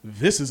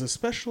This is a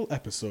special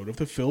episode of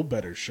the Phil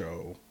Better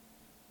Show.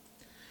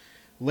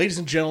 Ladies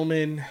and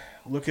gentlemen,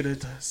 look at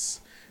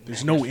us.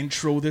 There's no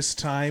intro this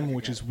time,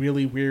 which is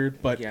really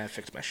weird, but... Yeah, I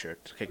fixed my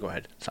shirt. Okay, go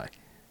ahead. Sorry.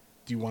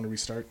 Do you want to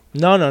restart?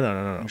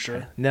 No. You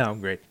sure? No,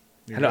 I'm great.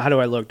 How do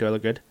I look? Do I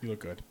look good? You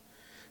look good.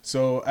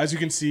 So, as you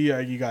can see,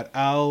 you got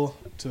Al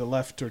to the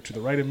left or to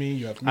the right of me.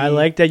 You have me. I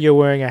like that you're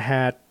wearing a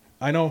hat.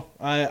 I know.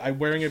 I'm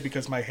wearing it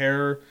because my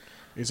hair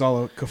is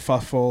all a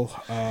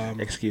kerfuffle.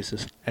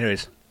 Excuses.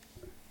 Anyways.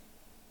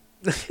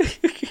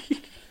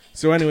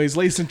 So anyways,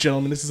 ladies and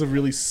gentlemen, this is a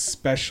really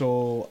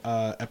special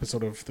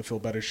episode of the Phil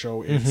Better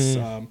Show. It's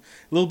a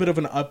little bit of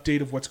an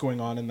update of what's going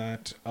on in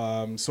that.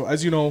 So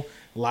as you know,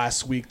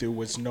 last week there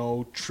was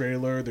no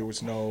trailer, there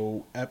was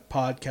no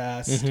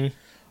podcast.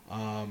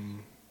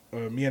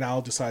 Me and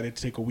Al decided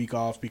to take a week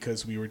off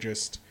because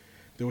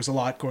there was a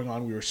lot going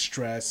on. We were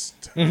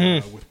stressed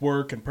with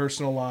work and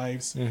personal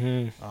lives.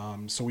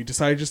 So we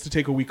decided just to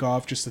take a week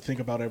off just to think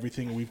about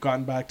everything. We've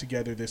gotten back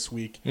together this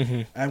week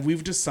and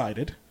we've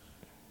decided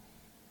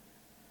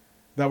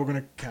that we're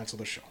going to cancel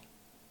the show.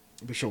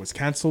 The show is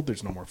canceled.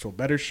 There's no more Phil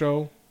Better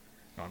Show.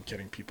 No, I'm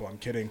kidding, people. I'm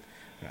kidding.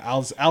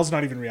 Al's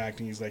not even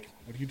reacting. He's like,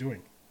 what are you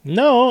doing?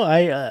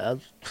 No,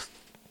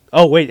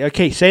 Oh, wait.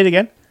 Okay, say it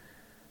again.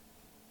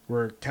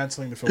 We're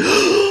canceling the Phil Better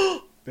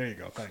Show. There you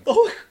go. Thanks.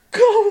 Oh,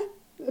 go.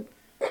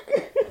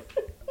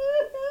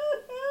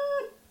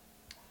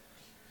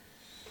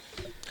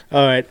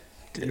 All right.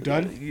 You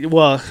done?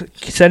 Well,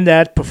 send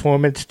that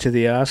performance to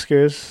the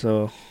Oscars.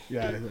 So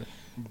Yeah,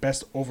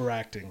 best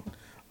overacting.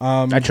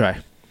 I try.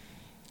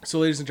 So,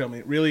 ladies and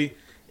gentlemen, really,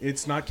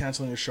 it's not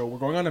canceling the show. We're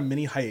going on a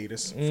mini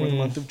hiatus for the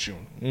month of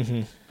June.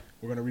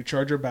 We're going to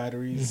recharge our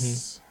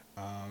batteries.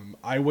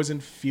 I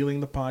wasn't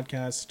feeling the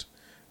podcast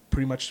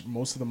pretty much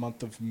most of the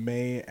month of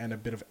May and a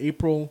bit of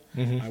April.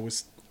 I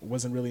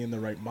wasn't really in the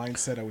right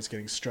mindset. I was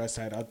getting stressed.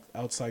 I had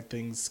outside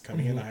things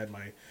coming in. I had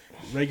my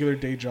regular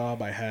day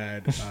job. I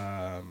had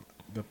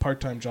the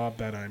part-time job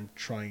that I'm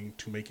trying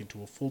to make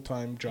into a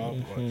full-time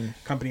job. A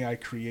company I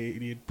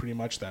created pretty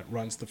much that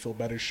runs the Phil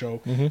Better Show.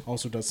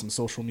 Also does some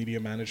social media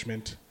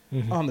management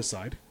on the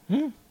side.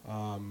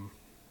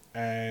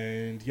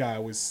 And yeah, I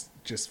was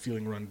just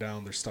feeling run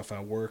down. There's stuff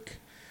at work.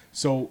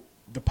 So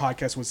the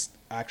podcast was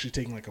actually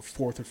taking like a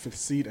fourth or fifth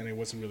seat, and it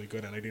wasn't really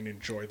good, and I didn't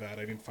enjoy that.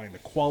 I didn't find the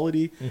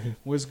quality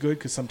was good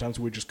because sometimes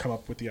we would just come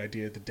up with the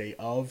idea the day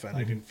of, and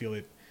I didn't feel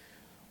it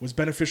was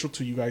beneficial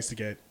to you guys to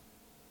get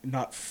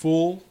not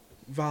full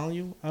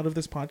value out of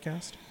this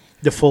podcast.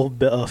 The full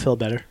Phil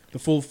Better. The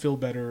full Phil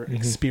Better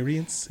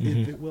experience,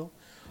 if it will.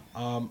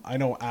 I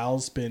know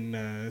Al's been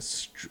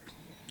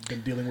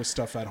dealing with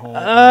stuff at home.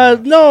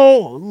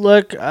 No,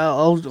 look, I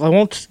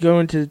won't go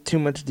into too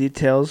much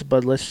details,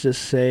 but let's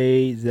just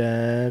say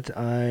that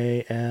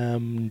I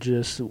am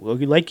just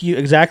like you,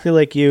 exactly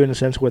like you in a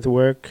sense with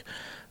work,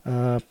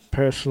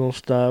 personal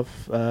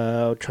stuff,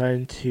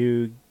 trying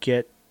to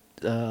get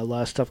a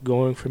lot of stuff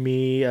going for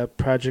me,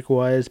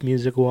 project-wise,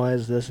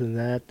 music-wise, this and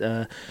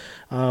that.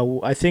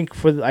 I think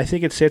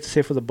it's safe to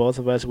say for the both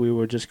of us, we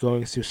were just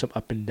going through some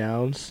up and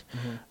downs.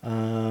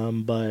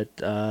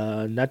 But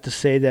not to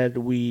say that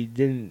we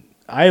didn't.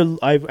 I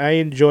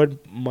enjoyed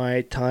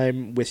my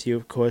time with you,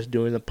 of course,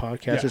 doing the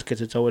podcast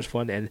because it's always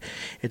fun and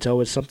it's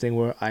always something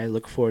where I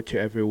look forward to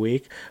every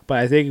week. But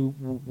I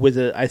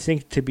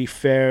think to be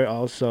fair,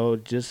 also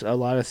just a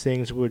lot of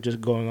things were just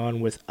going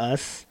on with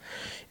us,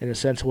 in a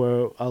sense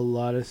where a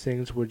lot of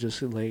things were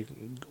just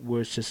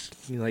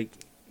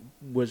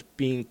was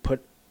being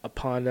put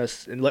upon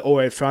us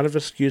or in front of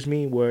us,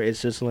 where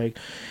it's just like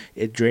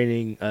it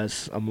draining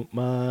us,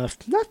 not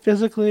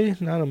physically,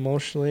 not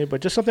emotionally, but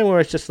just something where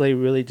it's just like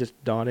really just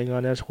dawning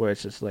on us, where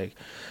it's just like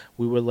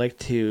we would like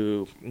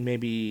to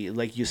maybe,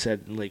 like you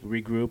said, like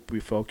regroup,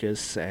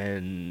 refocus,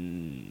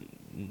 and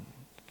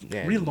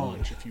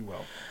relaunch, if you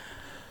will.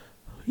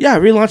 Yeah,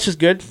 relaunch is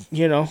good.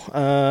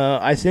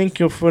 I think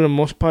for the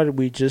most part,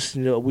 we just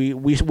we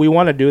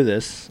want to do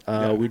this.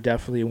 We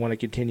definitely want to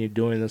continue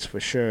doing this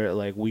for sure.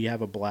 Like, we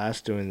have a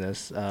blast doing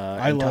this.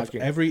 I love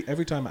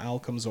every time Al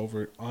comes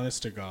over.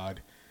 Honest to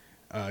God,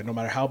 no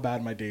matter how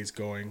bad my day's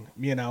going,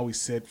 me and Al, we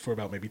sit for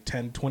about maybe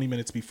 10, 20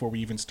 minutes before we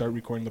even start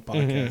recording the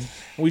podcast,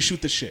 and we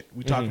shoot the shit.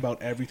 We talk about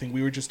everything.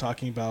 We were just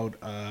talking about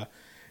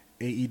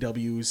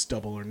AEW's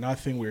Double or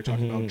Nothing. We were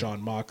talking about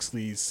Jon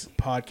Moxley's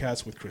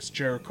podcast with Chris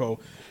Jericho.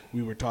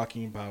 We were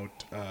talking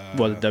about the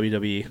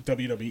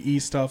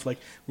WWE stuff. Like,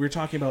 we were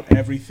talking about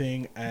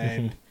everything,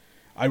 and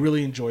I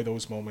really enjoy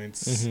those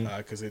moments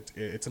because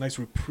it's a nice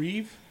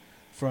reprieve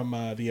from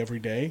the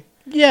everyday.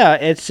 Yeah,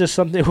 it's just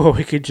something where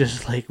we could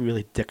just like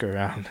really dick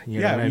around. You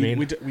know what I mean?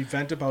 We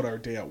vent about our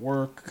day at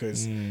work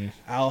because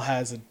Al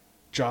has a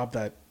job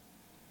that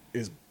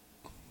is.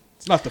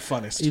 It's not the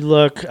funnest.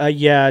 Look,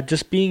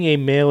 just being a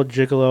male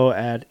gigolo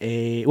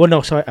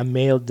a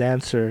male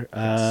dancer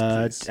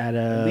at a...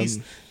 At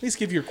least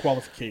give your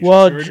qualifications.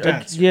 Well,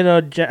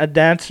 a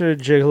dancer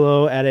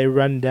gigolo at a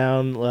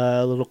rundown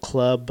little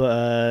club,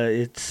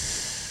 I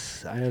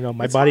don't know,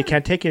 my body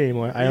can't take it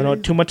anymore. I don't know,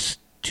 too much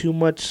too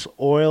much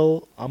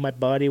oil on my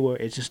body where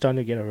it's just starting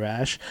to get a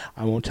rash.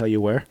 I won't tell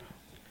you where.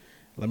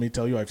 Let me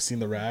tell you, I've seen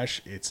the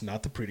rash. It's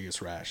not the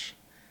prettiest rash,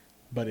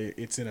 but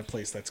it's in a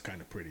place that's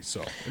kind of pretty,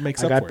 so it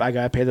makes up for it. I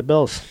gotta pay the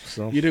bills.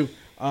 So You do.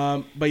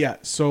 But yeah,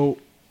 so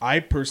I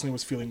personally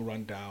was feeling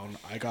run down.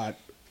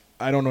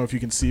 I don't know if you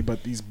can see,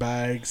 but these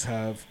bags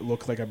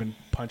look like I've been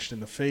punched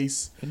in the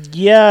face.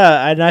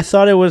 yeah, and I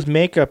thought it was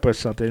makeup or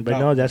something, but No.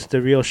 no, that's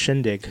the real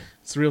shindig.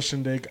 It's a real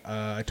shindig.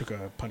 I took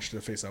a punch to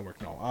the face at work.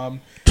 No.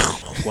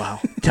 Wow.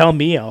 Tell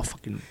me, I'll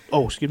fucking.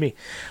 Oh, excuse me.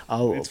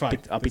 It's fine.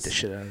 I'll beat the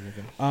shit out of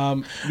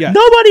you. Yeah.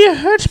 Nobody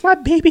hurts my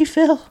baby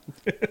Phil.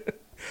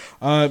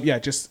 Yeah.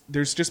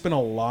 There's just been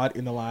a lot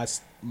in the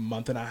last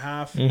month and a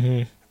half,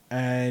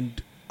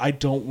 and I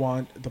don't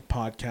want the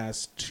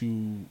podcast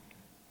to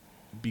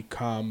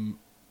become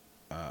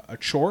a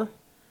chore.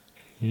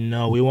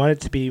 No, we want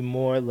it to be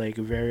more like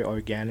very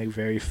organic,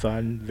 very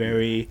fun,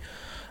 very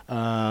just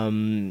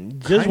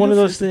Kind one of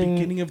those at the things.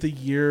 beginning of the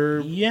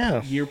year,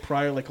 Yeah. year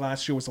prior, like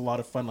last year was a lot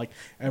of fun. Like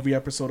every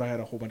episode, I had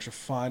a whole bunch of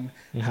fun.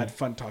 Had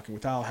fun talking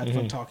with Al. Had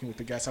fun talking with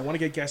the guests. I want to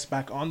get guests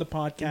back on the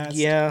podcast.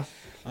 Yeah.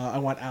 I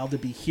want Al to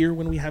be here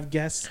when we have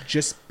guests,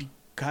 just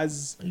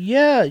because.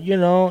 Yeah,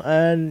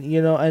 and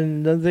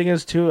the thing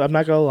is too, I'm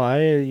not gonna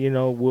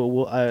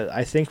lie,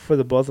 I think for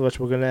the both of us,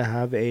 we're gonna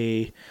have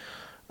a,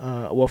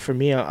 well, for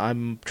me,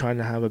 I'm trying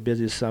to have a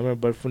busy summer,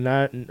 but for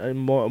not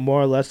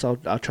more or less, I'll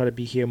try to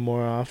be here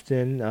more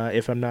often.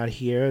 If I'm not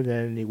here,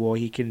 then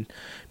he can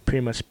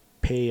pretty much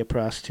pay a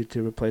prostitute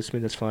to replace me.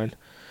 That's fine.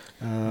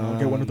 I'll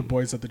get one of the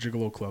boys at the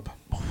Gigolo Club.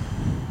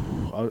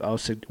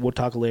 We'll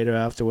talk later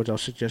afterwards. I'll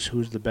suggest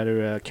who's the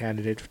better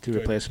candidate to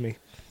replace me.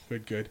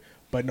 Good.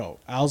 But no,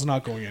 Al's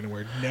not going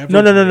anywhere. Never.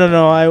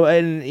 No.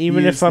 And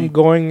even if I'm the-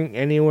 going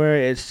anywhere,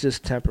 it's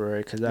just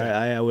temporary because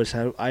Yeah.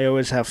 I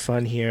always have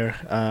fun here.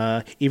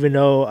 Even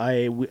though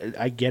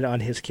I get on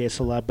his case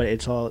a lot, but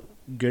it's all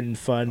good and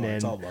fun. Oh, and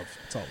it's all love.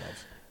 It's all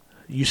love.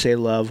 you say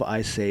love,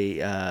 I say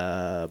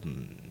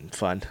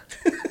fun.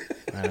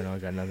 I don't know. I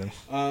got nothing.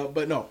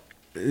 But no,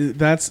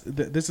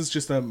 this is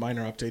just a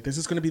minor update. This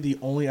is going to be the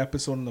only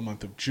episode in the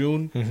month of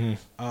June.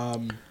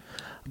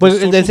 But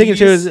social the thing is,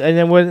 medias- and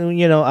then when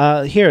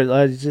here,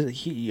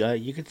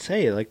 you could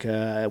say like,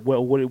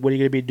 what are you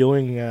gonna be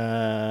doing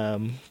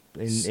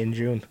in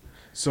June?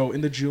 So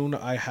in the June,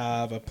 I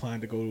have a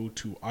plan to go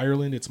to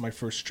Ireland. It's my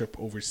first trip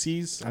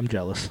overseas. I'm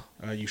jealous.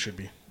 You should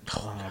be.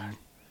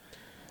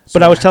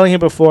 But I was telling him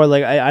before,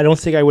 like I don't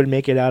think I would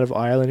make it out of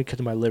Ireland because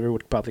my liver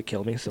would probably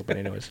kill me. So, but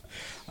anyways,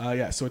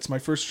 yeah. So it's my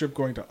first trip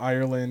going to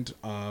Ireland.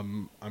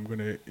 I'm going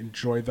to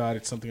enjoy that.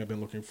 It's something I've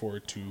been looking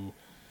forward to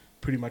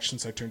pretty much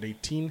since I turned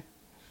 18.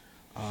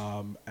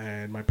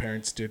 And my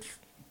parents did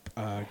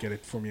get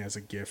it for me as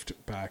a gift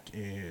back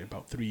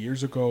about 3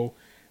 years ago,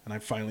 and I'm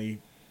finally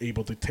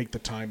able to take the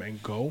time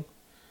and go.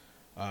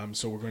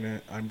 So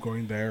I'm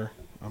going there.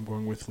 I'm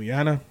going with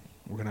Leanna.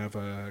 We're gonna have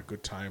a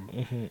good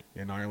time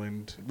in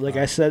Ireland. like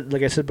I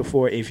said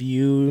before, if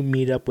you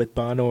meet up with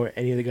Bono or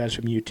any of the guys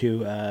from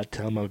U2,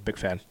 tell them I'm a big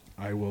fan.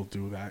 I will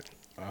do that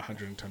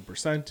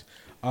 110%.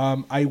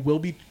 I will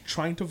be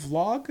trying to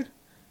vlog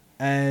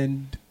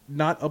and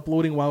not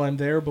uploading while I'm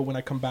there, but when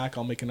I come back,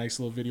 I'll make a nice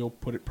little video.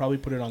 Probably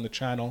put it on the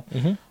channel,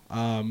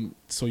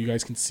 so you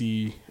guys can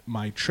see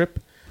my trip.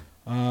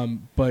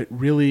 But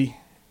really,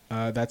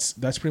 that's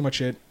pretty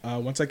much it.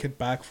 Once I get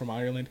back from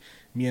Ireland,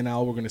 me and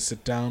Al, we're going to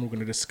sit down. We're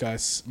going to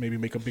discuss, maybe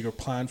make a bigger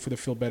plan for the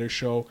Feel Better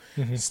show,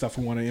 stuff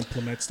we want to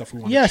implement, stuff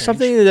we want to change.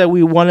 Something that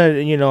we want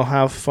to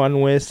have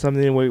fun with,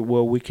 something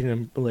where we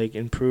can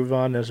improve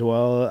on as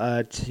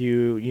well,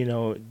 to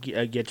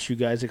get you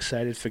guys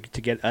excited, to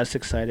get us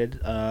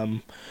excited.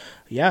 I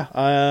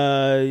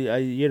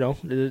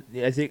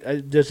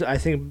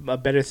think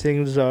better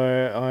things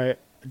are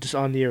just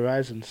on the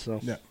horizon. So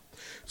yeah.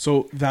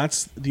 So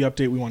that's the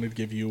update we wanted to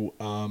give you.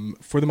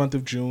 For the month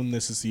of June,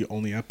 this is the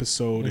only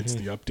episode. It's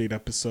the update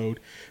episode.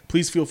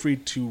 Please feel free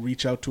to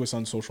reach out to us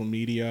on social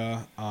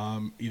media,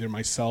 either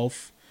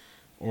myself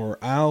or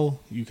Al.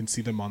 You can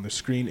see them on the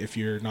screen. If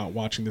you're not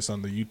watching this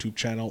on the YouTube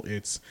channel,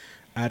 it's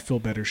at Feel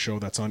Better Show.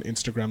 That's on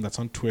Instagram. That's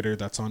on Twitter.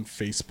 That's on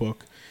Facebook.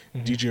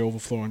 DJ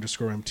Overflow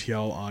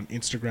 _MTL on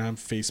Instagram,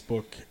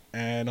 Facebook,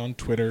 and on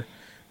Twitter.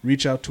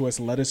 Reach out to us.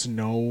 Let us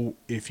know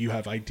if you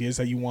have ideas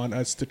that you want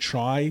us to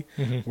try.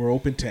 We're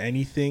open to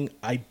anything.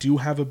 I do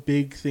have a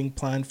big thing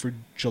planned for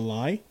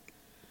July.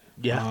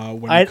 yeah,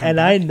 I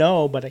I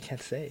know, but I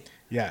can't say.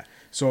 Yeah,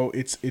 so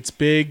it's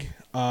big.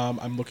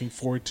 I'm looking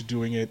forward to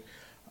doing it.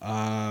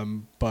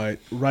 But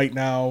right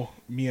now,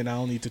 me and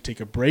Al need to take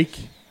a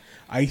break.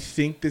 I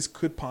think this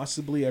could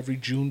possibly every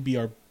June be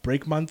our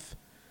break month,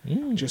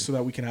 just so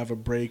that we can have a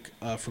break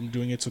from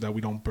doing it, so that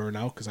we don't burn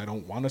out. Because I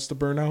don't want us to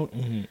burn out.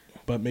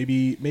 But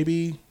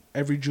maybe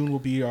every June will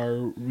be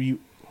our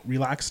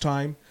relaxed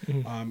time.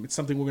 It's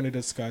something we're going to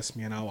discuss,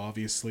 me and Al,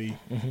 obviously,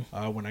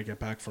 when I get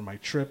back from my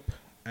trip,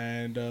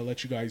 and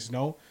let you guys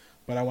know.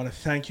 But I want to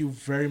thank you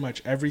very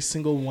much, every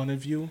single one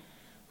of you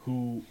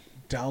who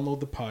download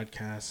the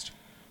podcast,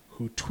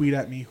 who tweet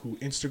at me, who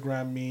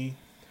Instagram me,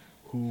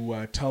 who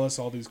tell us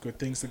all these good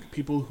things. The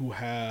people who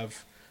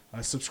have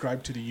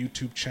Subscribe to the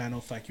YouTube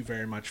channel. Thank you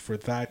very much for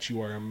that.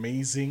 You are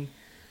amazing.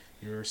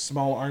 You're a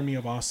small army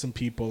of awesome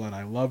people, and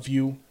I love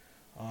you.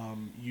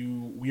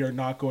 We are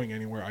not going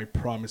anywhere. I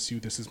promise you.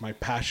 This is my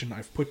passion.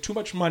 I've put too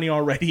much money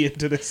already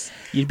into this.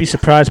 You'd be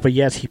surprised, but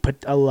yes, he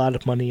put a lot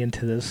of money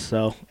into this.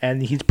 So,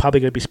 and he's probably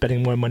going to be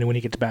spending more money when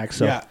he gets back.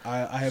 So, yeah,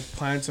 I have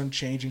plans on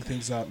changing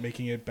things up,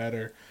 making it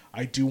better.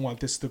 I do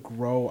want this to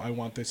grow. I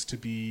want this to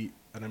be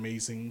an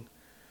amazing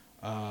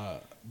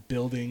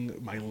building,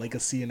 my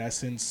legacy in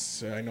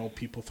essence. I know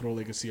people throw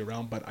legacy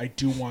around, but I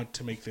do want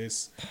to make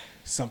this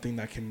something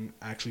that can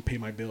actually pay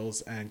my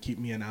bills and keep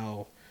me and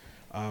Al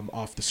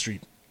off the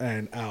street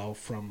and Al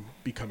from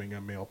becoming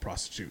a male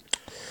prostitute.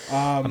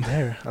 I'm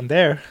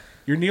there.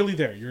 You're nearly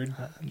there. You're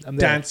a I'm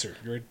dancer.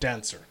 You're a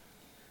dancer.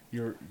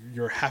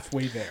 You're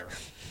halfway there.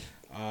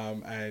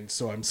 And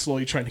so I'm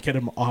slowly trying to get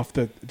him off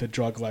the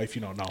drug life.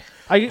 No.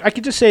 I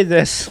could just say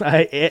this.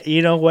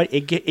 You know what?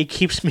 It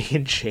keeps me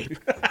in shape.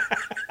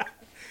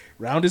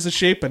 Round is a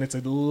shape, and it's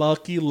a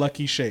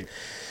lucky shape.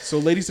 So,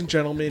 ladies and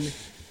gentlemen,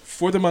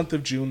 for the month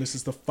of June, this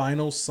is the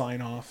final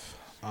sign-off.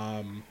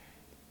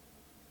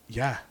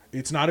 Yeah,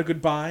 it's not a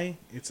goodbye.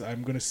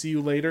 I'm going to see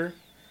you later.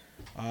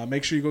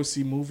 Make sure you go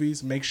see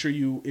movies. Make sure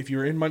if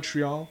you're in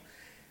Montreal,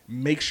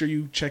 make sure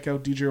you check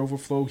out DJ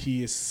Overflow.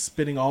 He is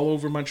spinning all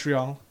over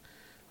Montreal.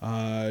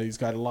 He's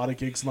got a lot of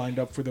gigs lined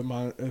up for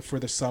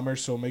the summer,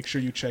 so make sure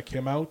you check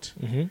him out.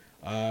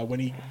 Mm-hmm. When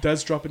he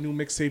does drop a new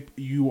mixtape,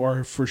 you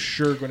are for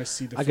sure going to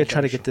see the. I could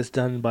try to get this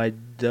done by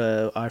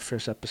our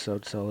first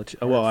episode. So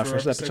our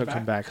first episode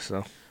come back.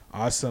 So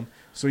awesome.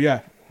 So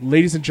yeah,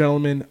 ladies and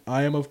gentlemen,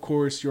 I am of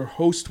course your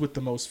host with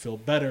the most, Phil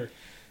Better.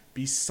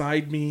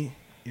 Beside me,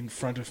 in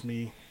front of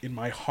me, in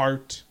my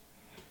heart,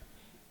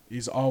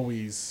 is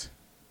always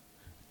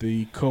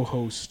the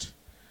co-host,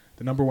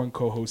 the number one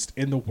co-host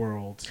in the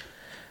world.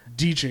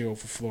 DJ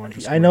Overflow.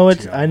 I know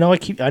it. I know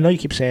you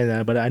keep saying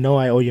that, but I know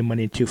I owe you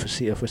money too for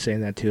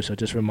saying that too. So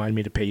just remind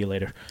me to pay you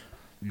later.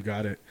 You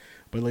got it.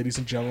 But ladies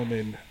and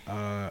gentlemen,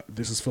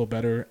 this is Phil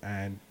Better,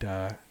 and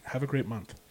have a great month.